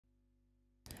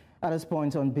At this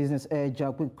point on Business Edge,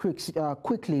 we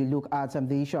quickly look at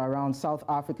the issue around South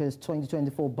Africa's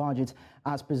 2024 budget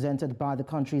as presented by the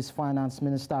country's finance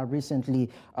minister recently,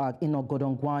 Enoch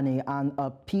Godongwana, and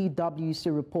a PwC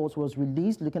report was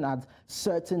released looking at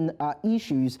certain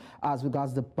issues as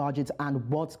regards the budget and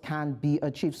what can be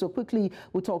achieved. So quickly,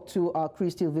 we talk to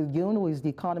Christy Viljoen, who is the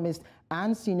economist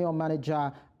and senior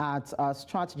manager at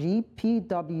Strategy,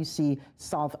 PwC,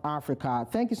 South Africa.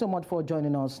 Thank you so much for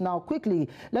joining us. Now,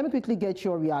 let me quickly get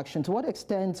your reaction. To what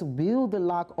extent will the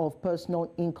lack of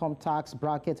personal income tax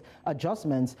bracket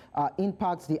adjustments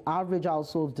impact the average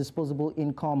household's disposable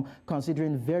income,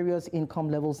 considering various income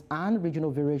levels and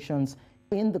regional variations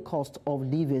in the cost of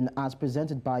living as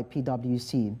presented by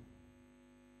PwC?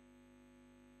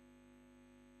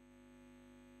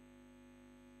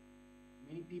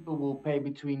 Many people will pay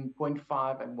between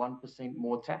 0.5 and 1%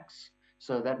 more tax.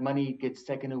 So that money gets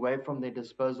taken away from their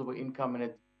disposable income and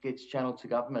it gets channeled to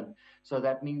government. So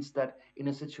that means that in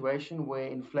a situation where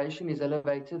inflation is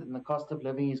elevated and the cost of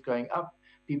living is going up,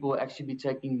 people will actually be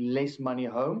taking less money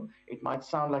home. It might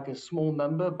sound like a small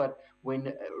number, but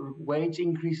when wage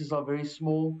increases are very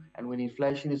small and when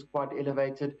inflation is quite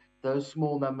elevated, those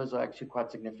small numbers are actually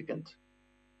quite significant.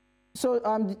 So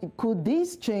could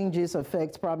these changes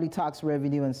affect probably tax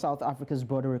revenue in South Africa's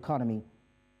broader economy?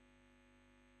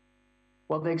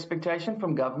 Well, the expectation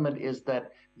from government is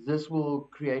that this will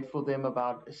create for them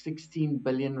about 16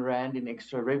 billion rand in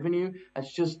extra revenue.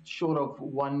 That's just short of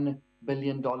 $1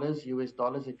 billion US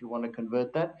dollars if you want to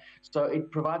convert that. So it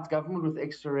provides government with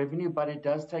extra revenue, but it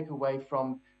does take away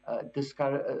from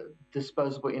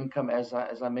disposable income, as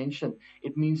I mentioned.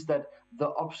 It means that the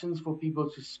options for people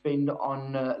to spend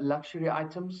on luxury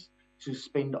items, to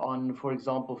spend on, for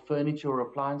example, furniture or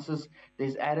appliances,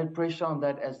 there's added pressure on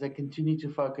that as they continue to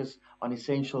focus on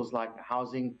essentials like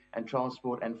housing and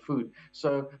transport and food.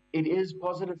 So it is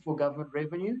positive for government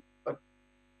revenue.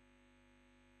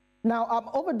 Now,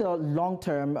 over the long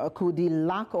term, could the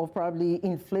lack of probably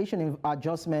inflation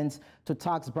adjustments to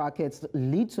tax brackets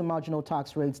lead to marginal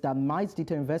tax rates that might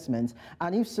deter investments?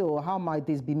 And if so, how might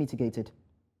this be mitigated?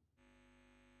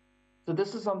 So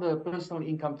this is on the personal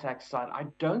income tax side. I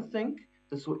don't think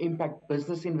this will impact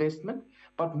business investment,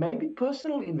 but maybe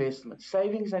personal investment,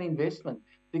 savings and investment,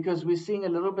 because we're seeing a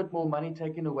little bit more money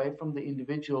taken away from the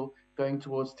individual going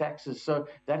towards taxes. So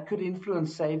that could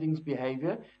influence savings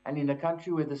behavior. And in a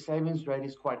country where the savings rate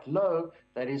is quite low,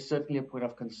 that is certainly a point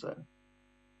of concern.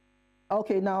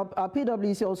 Okay, now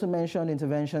PwC also mentioned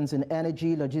interventions in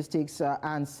energy, logistics,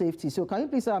 and safety. So can you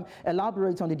please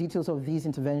elaborate on the details of these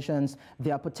interventions,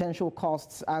 their potential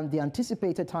costs, and the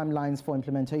anticipated timelines for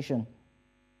implementation?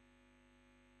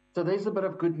 So there's a bit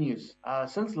of good news.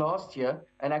 Since last year,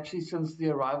 and actually since the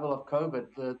arrival of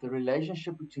COVID, the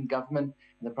relationship between government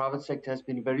and the private sector has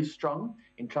been very strong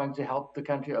in trying to help the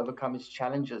country overcome its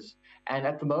challenges. And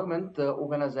at the moment, the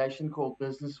organization called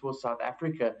Business for South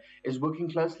Africa is working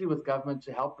closely with government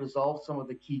to help resolve some of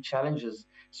the key challenges,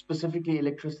 specifically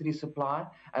electricity supply,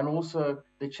 and also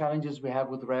the challenges we have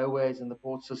with railways and the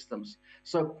port systems.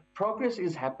 So progress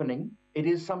is happening. It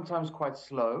is sometimes quite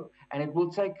slow, and it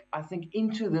will take, I think,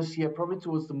 into this year, probably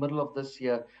towards the middle of this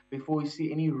year, before we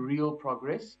see any real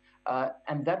progress.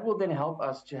 And that will then help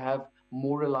us to have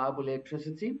more reliable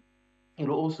electricity. It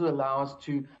will also allow us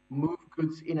to move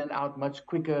goods in and out much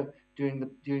quicker during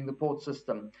the port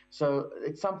system. So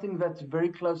it's something that's very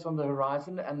close on the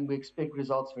horizon, and we expect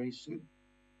results very soon.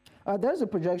 There's a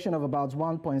projection of about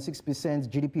 1.6%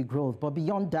 GDP growth, but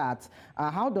beyond that,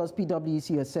 how does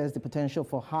PwC assess the potential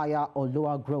for higher or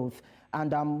lower growth?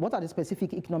 And what are the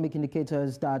specific economic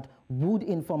indicators that would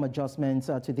inform adjustments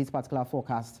to this particular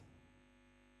forecast?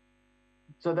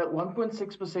 So that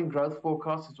 1.6% growth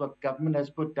forecast is what government has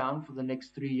put down for the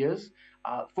next 3 years.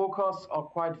 Forecasts are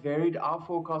quite varied. Our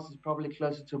forecast is probably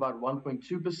closer to about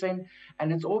 1.2%,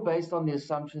 and it's all based on the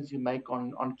assumptions you make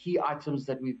on key items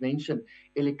that we've mentioned: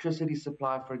 electricity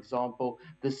supply, for example,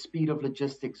 the speed of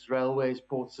logistics, railways,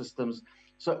 port systems.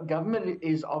 So government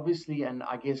is obviously, and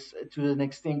I guess to an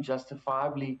extent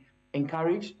justifiably,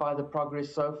 encouraged by the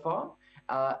progress so far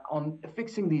on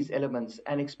fixing these elements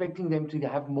and expecting them to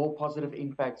have more positive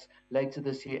impacts later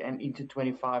this year and into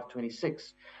 25,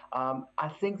 26. I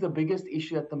think the biggest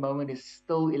issue at the moment is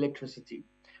still electricity.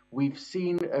 We've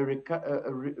seen a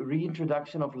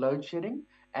reintroduction of load shedding,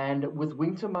 and with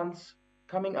winter months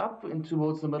coming up and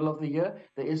towards the middle of the year,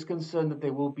 there is concern that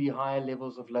there will be higher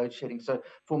levels of load shedding. So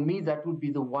for me, that would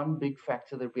be the one big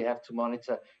factor that we have to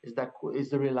monitor, is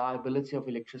the reliability of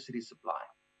electricity supply.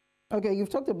 Okay, you've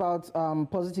talked about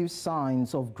positive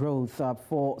signs of growth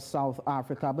for South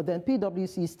Africa, but then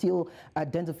PwC still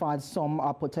identified some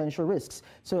potential risks.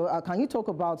 So can you talk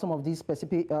about some of these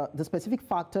the specific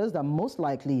factors that most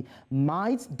likely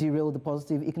might derail the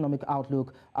positive economic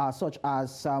outlook, such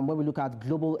as when we look at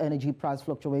global energy price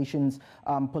fluctuations,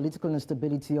 political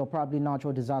instability, or probably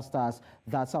natural disasters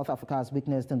that South Africa has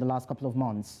witnessed in the last couple of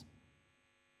months?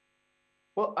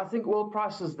 Well, I think oil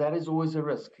prices, that is always a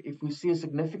risk. If we see a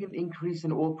significant increase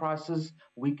in oil prices,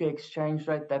 weaker exchange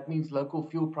rate, that means local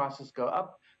fuel prices go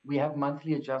up. We have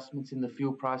monthly adjustments in the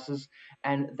fuel prices,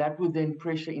 and that would then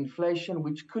pressure inflation,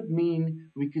 which could mean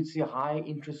we could see higher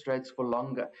interest rates for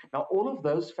longer. Now, all of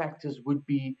those factors would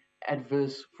be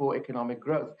adverse for economic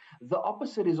growth. The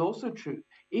opposite is also true.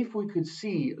 If we could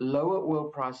see lower oil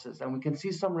prices and we can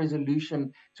see some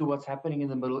resolution to what's happening in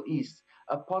the Middle East,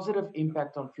 a positive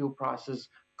impact on fuel prices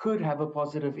could have a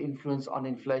positive influence on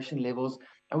inflation levels,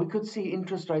 and we could see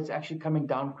interest rates actually coming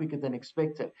down quicker than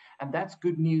expected. And that's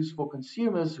good news for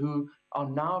consumers who are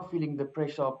now feeling the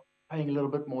pressure of paying a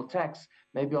little bit more tax.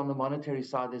 Maybe on the monetary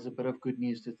side, there's a bit of good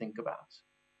news to think about.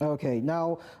 Okay,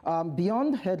 now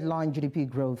beyond headline GDP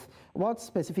growth, what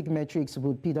specific metrics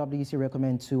would PwC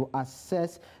recommend to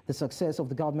assess the success of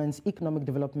the government's economic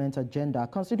development agenda,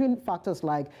 considering factors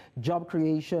like job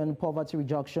creation, poverty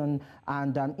reduction,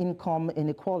 and income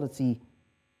inequality?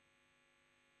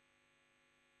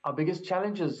 Our biggest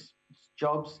challenge is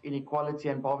jobs, inequality,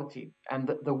 and poverty.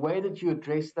 And the way that you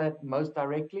address that most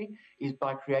directly is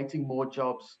by creating more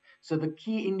jobs. So the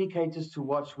key indicators to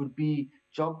watch would be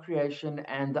job creation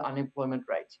and the unemployment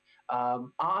rate. Our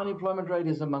unemployment rate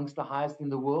is amongst the highest in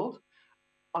the world.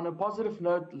 On a positive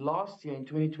note, last year in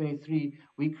 2023,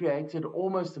 we created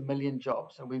almost 1 million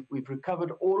jobs, and we've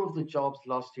recovered all of the jobs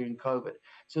lost during COVID.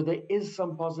 So there is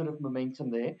some positive momentum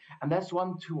there, and that's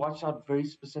one to watch out very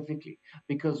specifically,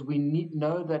 because we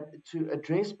know that to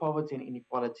address poverty and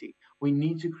inequality, we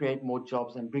need to create more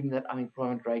jobs and bring that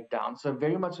unemployment rate down. So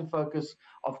very much a focus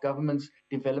of government's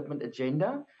development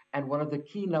agenda, and one of the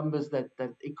key numbers that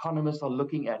economists are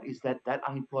looking at is that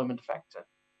unemployment factor.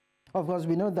 Of course,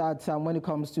 we know that when it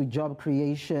comes to job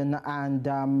creation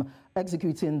and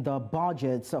executing the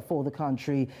budgets for the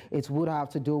country, it would have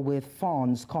to do with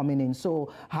funds coming in.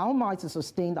 So how might a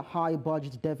sustained high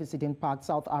budget deficit impact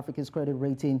South Africa's credit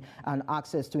rating and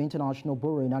access to international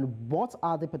borrowing? And what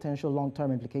are the potential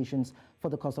long-term implications for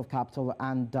the cost of capital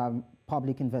and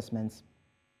public investments?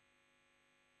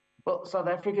 Well, South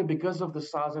Africa, because of the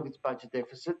size of its budget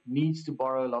deficit, needs to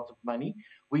borrow a lot of money.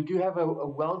 We do have a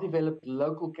well-developed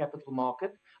local capital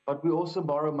market, but we also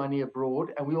borrow money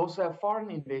abroad, and we also have foreign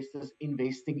investors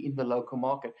investing in the local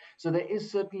market. So there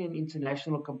is certainly an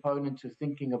international component to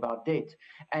thinking about debt.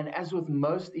 And as with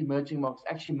most emerging markets,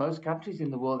 actually most countries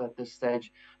in the world at this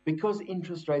stage, because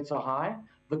interest rates are high,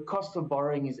 the cost of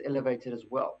borrowing is elevated as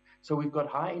well. So we've got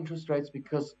high interest rates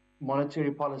because monetary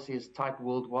policy is tight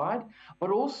worldwide, but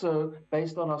also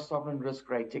based on our sovereign risk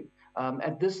rating.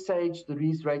 At this stage,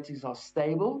 these ratings are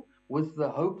stable, with the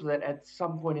hope that at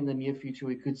some point in the near future,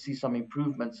 we could see some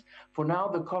improvements. For now,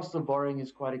 the cost of borrowing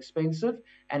is quite expensive,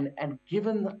 and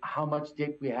given how much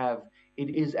debt we have,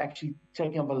 it is actually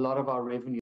taking up a lot of our revenue.